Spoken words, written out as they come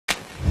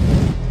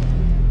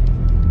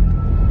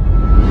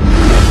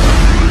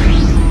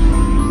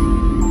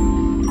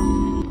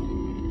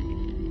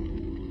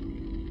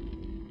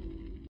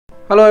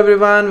Hello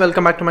everyone,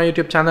 welcome back to my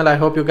YouTube channel. I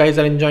hope you guys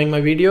are enjoying my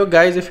video.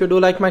 Guys, if you do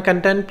like my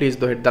content, please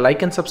do hit the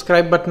like and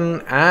subscribe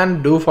button,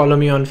 and do follow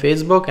me on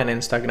Facebook and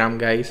Instagram,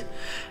 guys.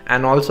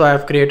 And also I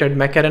have created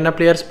Mech Arena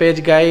players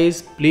page,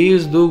 guys.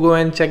 Please do go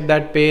and check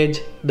that page.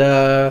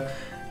 The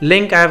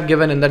link I have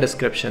given in the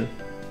description.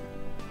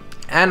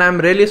 And I'm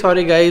really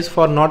sorry guys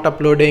for not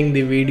uploading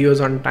the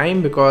videos on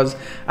time, because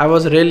I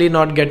was really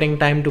not getting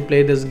time to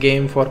play this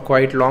game for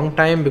quite long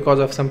time because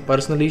of some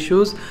personal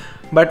issues.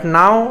 But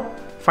now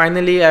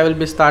finally I will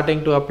be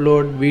starting to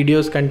upload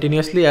videos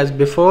continuously as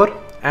before.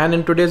 And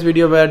in today's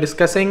video we are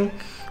discussing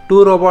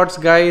two robots,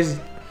 guys,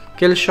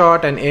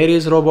 Killshot and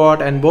Ares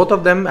Robot, and both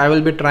of them I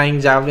will be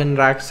trying Javelin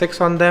Rack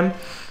 6 on them.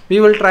 We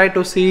will try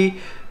to see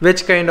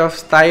which kind of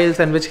styles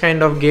and which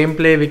kind of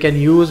gameplay we can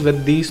use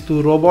with these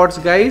two robots,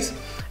 guys.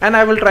 And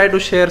I will try to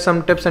share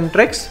some tips and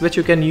tricks which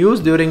you can use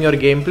during your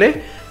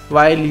gameplay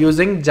while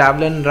using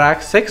Javelin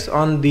Rack 6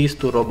 on these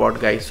two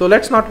robots, guys. So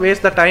let's not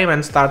waste the time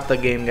and start the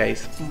game,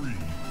 guys.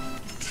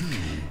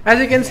 As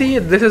you can see,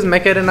 this is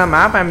Mech Arena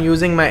map. I'm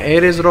using my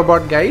Ares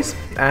Robot, guys,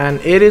 and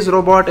Ares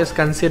Robot is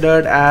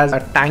considered as a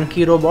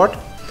tanky robot.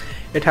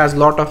 It has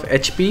lot of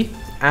HP,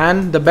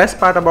 and the best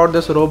part about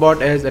this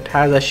robot is it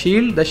has a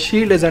shield. The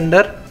shield is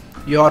under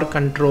your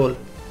control.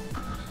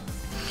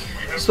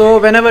 So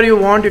whenever you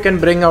want, you can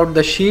bring out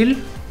the shield.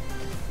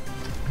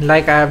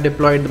 Like I have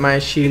deployed my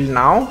shield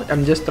now.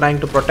 I'm just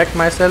trying to protect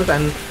myself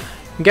and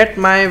get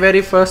my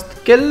very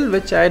first kill,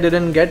 which I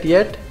didn't get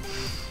yet.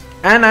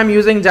 And I'm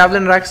using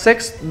Javelin Rack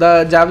 6.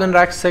 The Javelin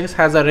Rack 6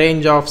 has a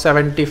range of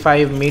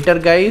 75 meter,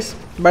 guys.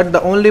 But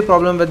the only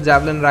problem with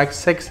Javelin Rack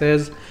 6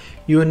 is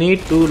you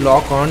need to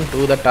lock on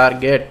to the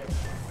target.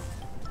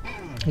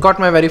 Got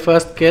my very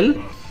first kill.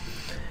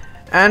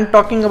 And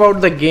talking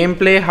about the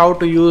gameplay, how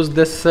to use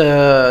this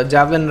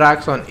Javelin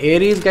Racks on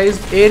Ares,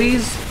 guys.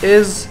 Ares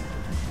is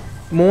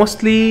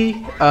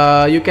mostly,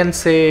 you can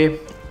say,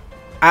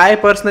 I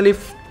personally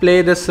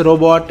play this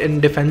robot in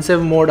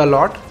defensive mode a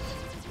lot,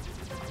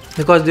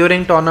 because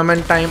during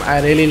tournament time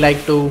I really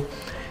like to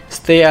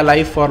stay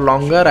alive for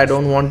longer. I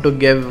don't want to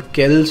give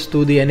kills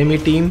to the enemy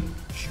team.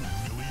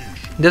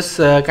 This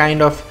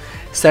kind of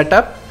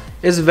setup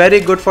is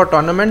very good for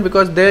tournament,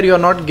 because there you're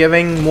not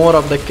giving more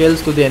of the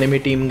kills to the enemy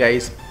team,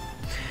 guys.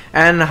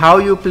 And how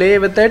you play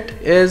with it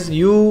is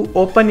you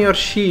open your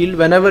shield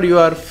whenever you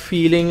are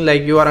feeling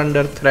like you are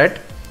under threat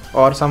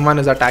or someone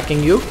is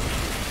attacking you.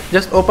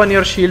 Just open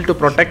your shield to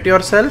protect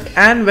yourself,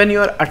 and when you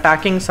are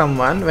attacking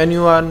someone, when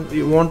you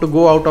want to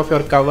go out of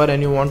your cover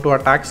and you want to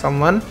attack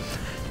someone,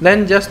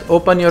 then just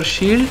open your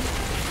shield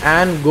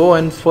and go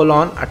in full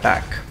on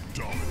attack.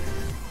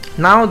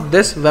 Now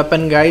this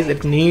weapon, guys,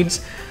 it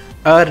needs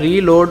a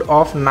reload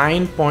of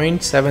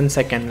 9.7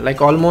 seconds, like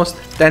almost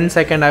 10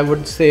 seconds I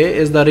would say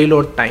is the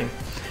reload time.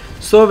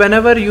 So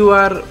whenever you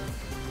are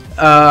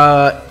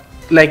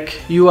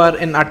like you are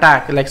in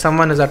attack, like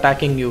someone is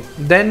attacking you,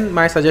 then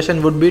my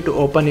suggestion would be to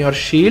open your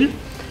shield,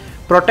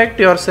 protect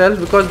yourself,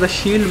 because the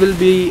shield will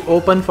be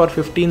open for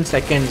 15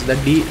 seconds.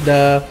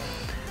 The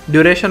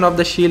duration of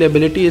the shield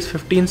ability is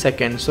 15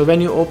 seconds. So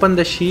when you open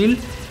the shield,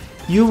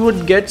 you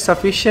would get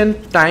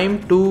sufficient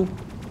time to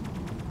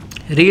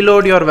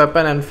reload your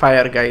weapon and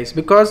fire, guys,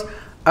 because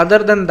other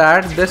than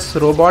that this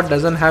robot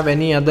doesn't have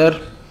any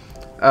other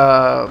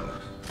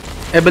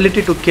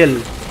ability to kill.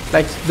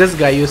 Like this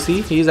guy, you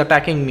see, he is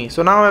attacking me.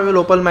 So now I will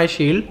open my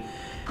shield,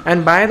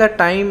 and by the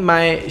time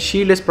my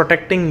shield is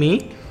protecting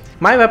me,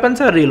 my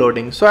weapons are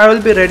reloading, so I will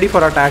be ready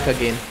for attack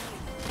again.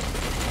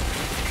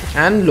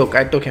 And look,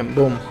 I took him,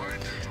 boom.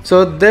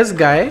 So this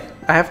guy,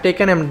 I have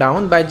taken him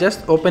down by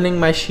just opening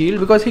my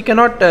shield, because he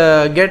cannot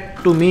get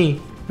to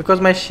me,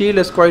 because my shield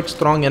is quite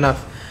strong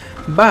enough.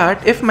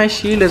 But if my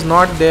shield is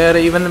not there,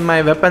 even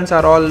my weapons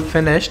are all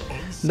finished,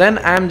 then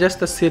I am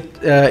just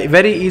a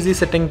very easy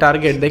sitting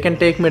target. They can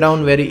take me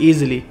down very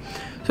easily.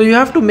 So you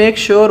have to make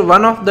sure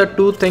one of the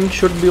two things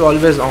should be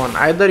always on.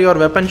 Either your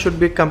weapon should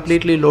be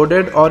completely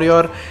loaded, or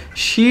your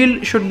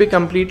shield should be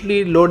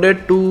completely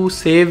loaded to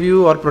save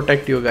you or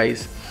protect you,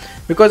 guys.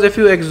 Because if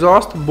you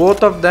exhaust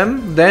both of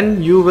them,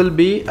 then you will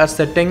be a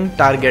sitting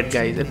target,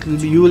 guys.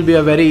 You will be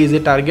a very easy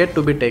target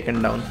to be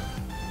taken down.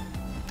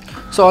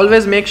 So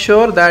always make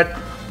sure that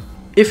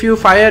if you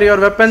fire your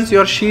weapons,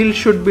 your shield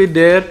should be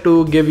there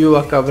to give you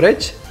a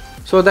coverage,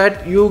 so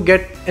that you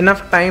get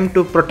enough time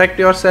to protect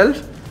yourself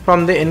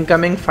from the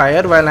incoming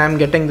fire. While I am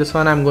getting this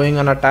one, I am going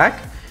on attack.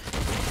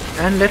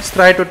 And let's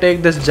try to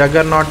take this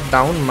juggernaut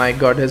down. My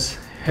god, his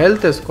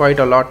health is quite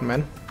a lot,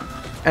 man.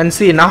 And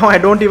see, now I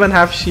don't even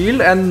have shield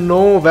and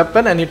no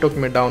weapon, and he took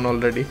me down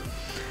already.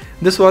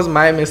 This was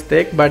my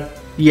mistake, but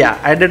yeah,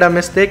 I did a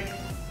mistake.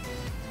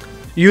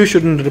 You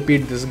shouldn't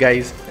repeat this,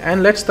 guys.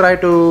 And let's try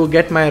to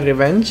get my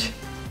revenge.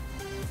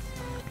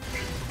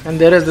 And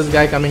there is this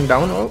guy coming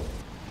down. Oh,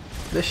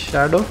 this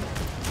shadow.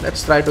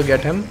 Let's try to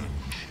get him.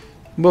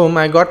 Boom,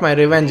 I got my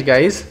revenge,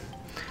 guys.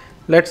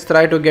 Let's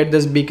try to get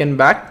this beacon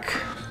back.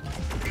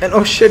 And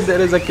oh shit,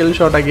 there is a kill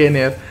shot again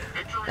here.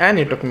 And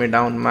he took me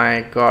down.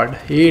 My god,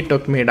 he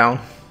took me down.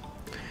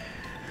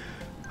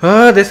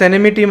 This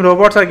enemy team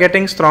robots are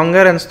getting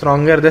stronger and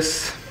stronger.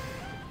 This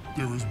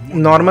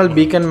normal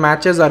beacon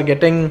matches are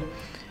getting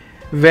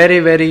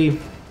very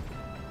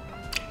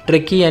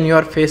tricky and you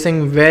are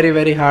facing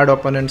very hard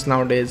opponents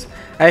nowadays.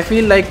 I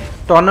feel like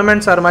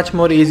tournaments are much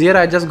more easier.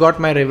 I just got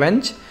my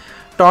revenge.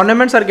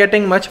 Tournaments are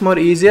getting much more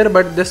easier,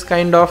 but this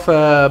kind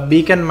of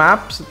beacon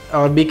maps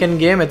or beacon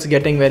game, it's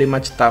getting very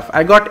much tough.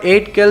 I got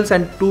 8 kills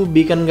and 2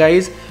 beacon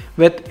guys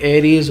with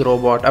Ares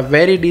Robot. A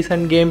very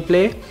decent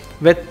gameplay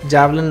with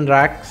Javelin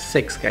Rack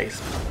 6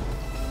 guys.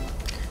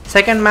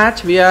 Second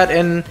match, we are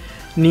in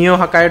Neo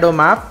Hokkaido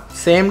map.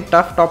 Same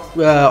tough top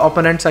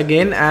opponents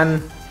again,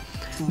 and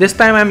this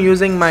time I'm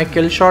using my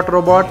Killshot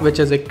robot, which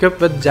is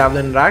equipped with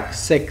Javelin Rack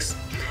 6.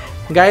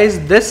 Guys,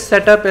 this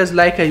setup is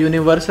like a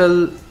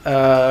universal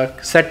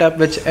setup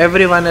which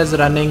everyone is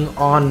running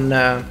on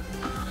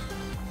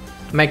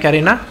Mech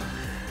Arena.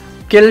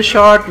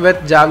 Killshot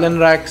with Javelin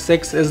Rack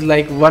 6 is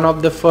like one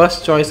of the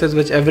first choices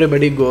which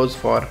everybody goes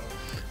for.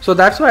 So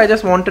that's why I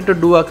just wanted to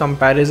do a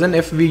comparison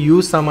if we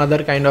use some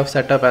other kind of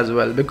setup as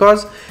well,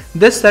 because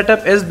this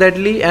setup is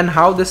deadly, and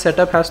how this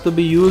setup has to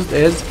be used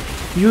is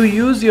you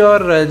use your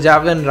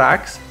Javelin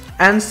Racks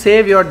and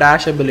save your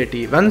dash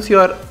ability. Once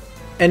your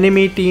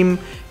enemy team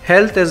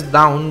health is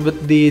down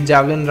with the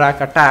Javelin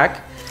Rack attack,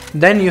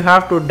 then you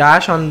have to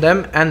dash on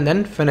them and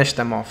then finish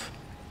them off.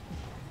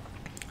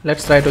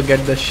 Let's try to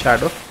get this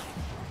shadow.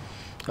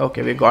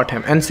 Okay, we got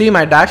him, and see,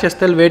 my dash is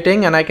still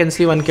waiting and I can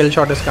see one kill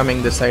shot is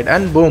coming this side,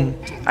 and boom,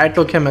 I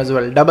took him as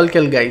well. Double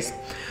kill guys.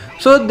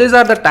 So these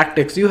are the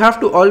tactics. You have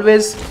to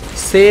always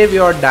save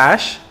your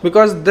dash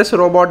because this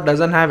robot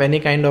doesn't have any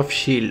kind of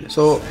shield,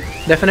 so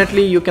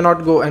definitely you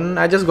cannot go. And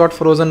I just got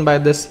frozen by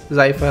this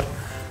Zypher.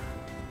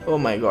 Oh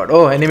my god.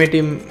 Oh, enemy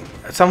team,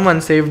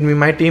 someone saved me,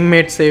 my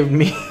teammate saved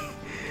me.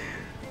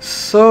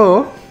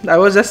 So I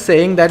was just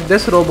saying that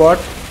this robot,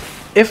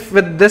 if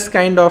with this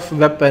kind of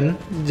weapon,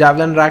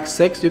 Javelin Rack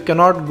 6, you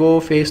cannot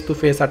go face to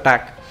face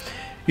attack.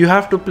 You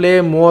have to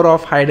play more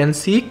of hide and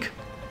seek,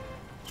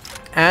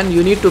 and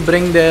you need to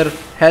bring their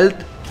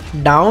health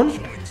down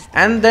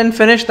and then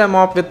finish them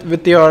off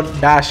with your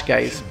dash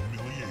guys.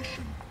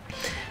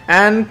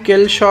 And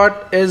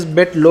Killshot is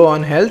bit low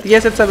on health.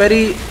 Yes, it's a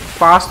very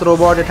fast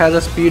robot. It has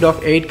a speed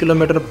of 8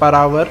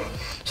 km/h,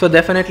 so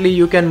definitely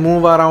you can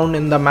move around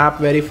in the map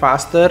very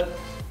faster.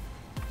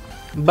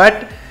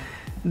 But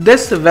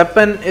this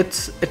weapon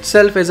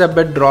itself is a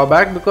bit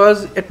drawback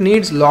because it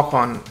needs lock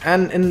on,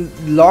 and in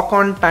lock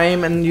on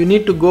time, and you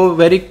need to go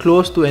very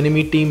close to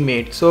enemy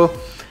teammates. So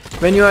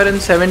when you are in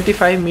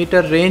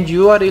 75-meter range,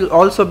 you are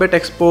also a bit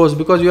exposed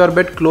because you are a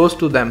bit close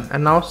to them.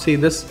 And now see,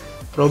 this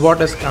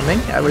robot is coming.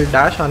 I will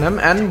dash on him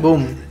and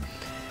boom,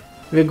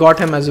 we got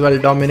him as well,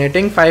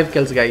 dominating. 5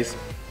 kills guys.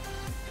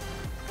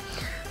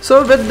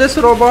 So with this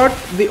robot,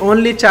 the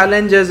only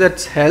challenge is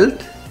its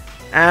health,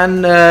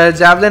 and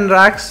Javelin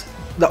Racks,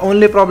 the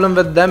only problem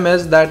with them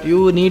is that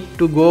you need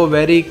to go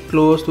very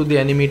close to the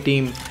enemy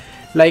team.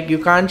 Like, you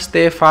can't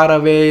stay far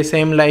away,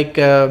 same like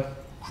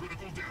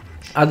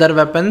other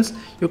weapons.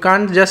 You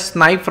can't just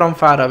snipe from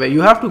far away.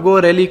 You have to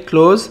go really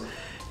close.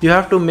 You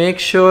have to make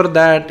sure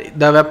that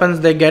the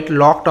weapons, they get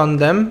locked on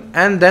them,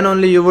 and then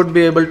only you would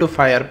be able to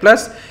fire.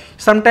 Plus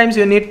sometimes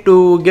you need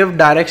to give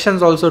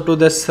directions also to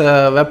this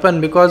weapon,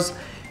 because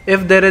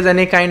if there is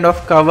any kind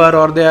of cover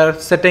or they are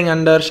sitting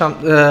under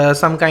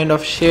some kind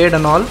of shade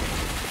and all,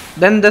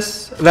 then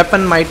this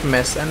weapon might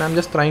miss. And I'm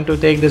just trying to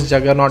take this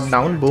Juggernaut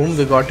down. Boom,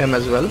 we got him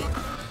as well.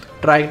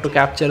 Try to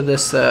capture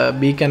this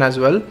beacon as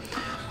well.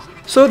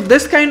 So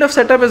this kind of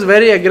setup is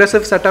very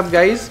aggressive setup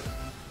guys.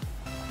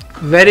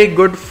 Very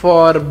good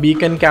for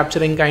beacon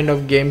capturing kind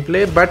of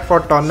gameplay, but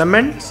for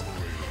tournaments,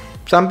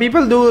 some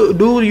people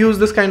do use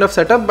this kind of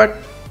setup. But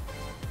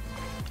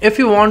if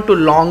you want to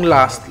long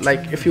last,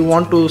 like if you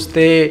want to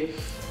stay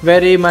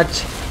very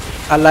much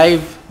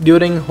alive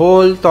during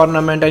whole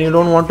tournament and you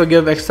don't want to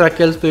give extra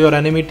kills to your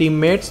enemy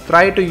teammates,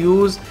 try to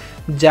use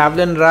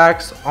Javelin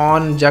Racks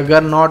on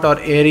Juggernaut or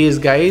Ares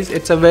guys.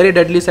 It's a very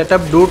deadly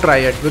setup. Do try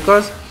it,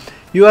 because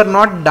you are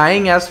not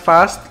dying as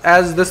fast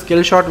as this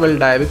Killshot will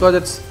die, because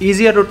it's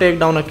easier to take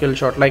down a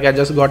Killshot, like I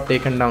just got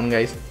taken down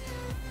guys.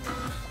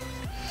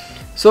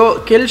 So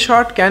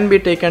Killshot can be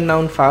taken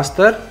down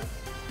faster.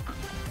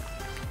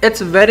 It's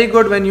very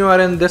good when you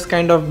are in this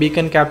kind of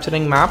beacon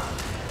capturing map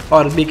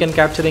or beacon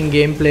capturing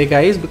gameplay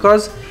guys,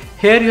 because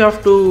here you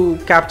have to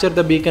capture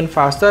the beacon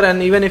faster,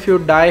 and even if you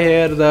die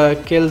here,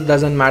 the kills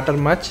doesn't matter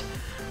much.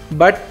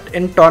 But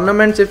in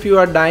tournaments, if you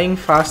are dying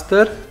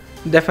faster,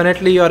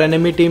 definitely your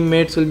enemy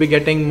teammates will be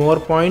getting more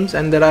points,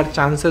 and there are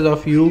chances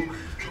of you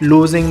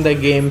losing the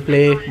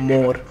gameplay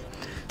more.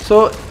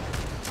 So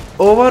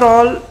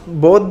overall,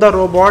 both the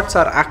robots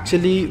are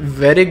actually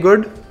very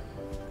good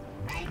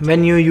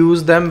when you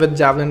use them with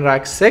Javelin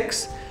Rack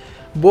 6.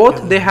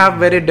 Both they have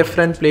very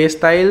different play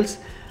styles.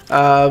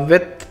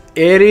 With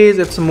Ares,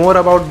 it's more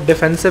about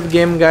defensive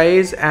game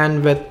guys,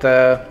 and with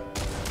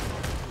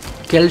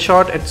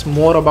Killshot, it's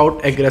more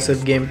about aggressive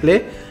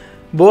gameplay.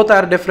 Both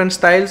are different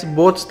styles.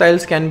 Both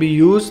styles can be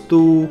used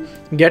to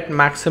get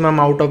maximum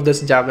out of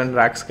this Javelin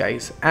Racks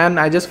guys. And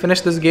I just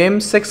finished this game.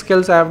 6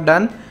 kills I have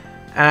done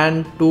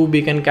and 2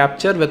 beacon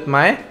capture with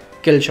my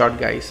Killshot,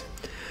 guys.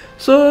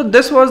 So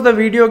this was the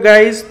video,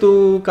 guys,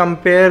 to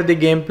compare the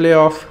gameplay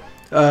of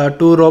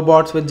two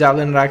robots with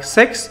Javelin Rack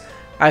 6.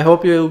 I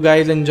hope you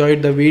guys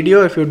enjoyed the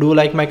video. If you do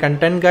like my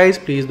content, guys,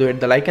 please do hit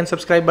the like and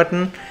subscribe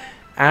button,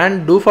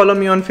 and do follow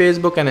me on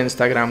Facebook and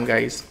Instagram,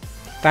 guys.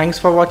 Thanks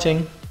for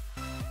watching.